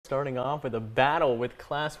starting off with a battle with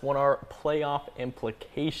Class 1R playoff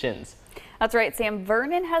implications. That's right, Sam.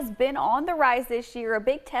 Vernon has been on the rise this year. A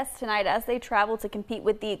big test tonight as they travel to compete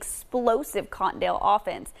with the explosive Cottondale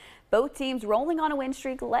offense. Both teams rolling on a win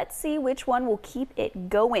streak. Let's see which one will keep it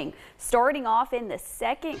going. Starting off in the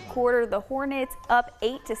second quarter, the Hornets up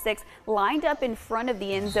 8-6, lined up in front of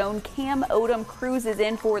the end zone. Cam Odom cruises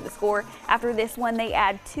in for the score. After this one, they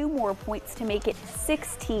add 2 more points to make it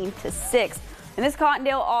 16-6. And this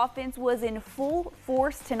Cottondale offense was in full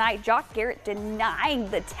force tonight. Jock Garrett denying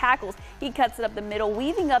the tackles. He cuts it up the middle,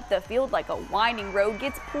 weaving up the field like a winding road,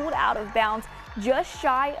 gets pulled out of bounds just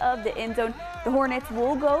shy of the end zone. The Hornets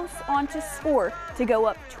will go on to score to go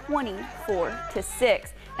up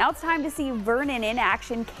 24-6. Now it's time to see Vernon in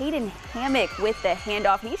action. Caden Hammock with the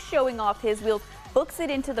handoff. He's showing off his wheels, books it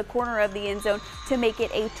into the corner of the end zone to make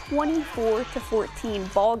it a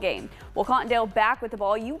 24-14 ball game. Well, Cottondale back with the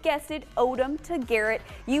ball. You guessed it, Odom to Garrett.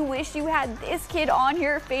 You wish you had this kid on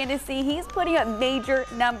your fantasy. He's putting up major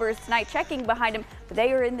numbers tonight. Checking behind him, but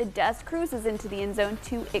they are in the dust. Cruises into the end zone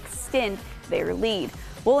to extend their lead.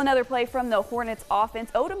 Well, another play from the Hornets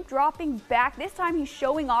offense. Odom dropping back. This time he's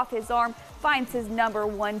showing off his arm, finds his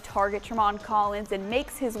 #1 target, Tremont Collins, and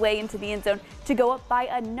makes his way into the end zone to go up by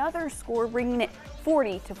another score, bringing it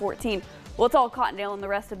 40-14. Well, it's all Cottondale in the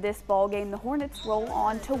rest of this ball game. The Hornets roll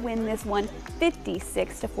on to win this one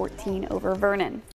 56-14 over Vernon.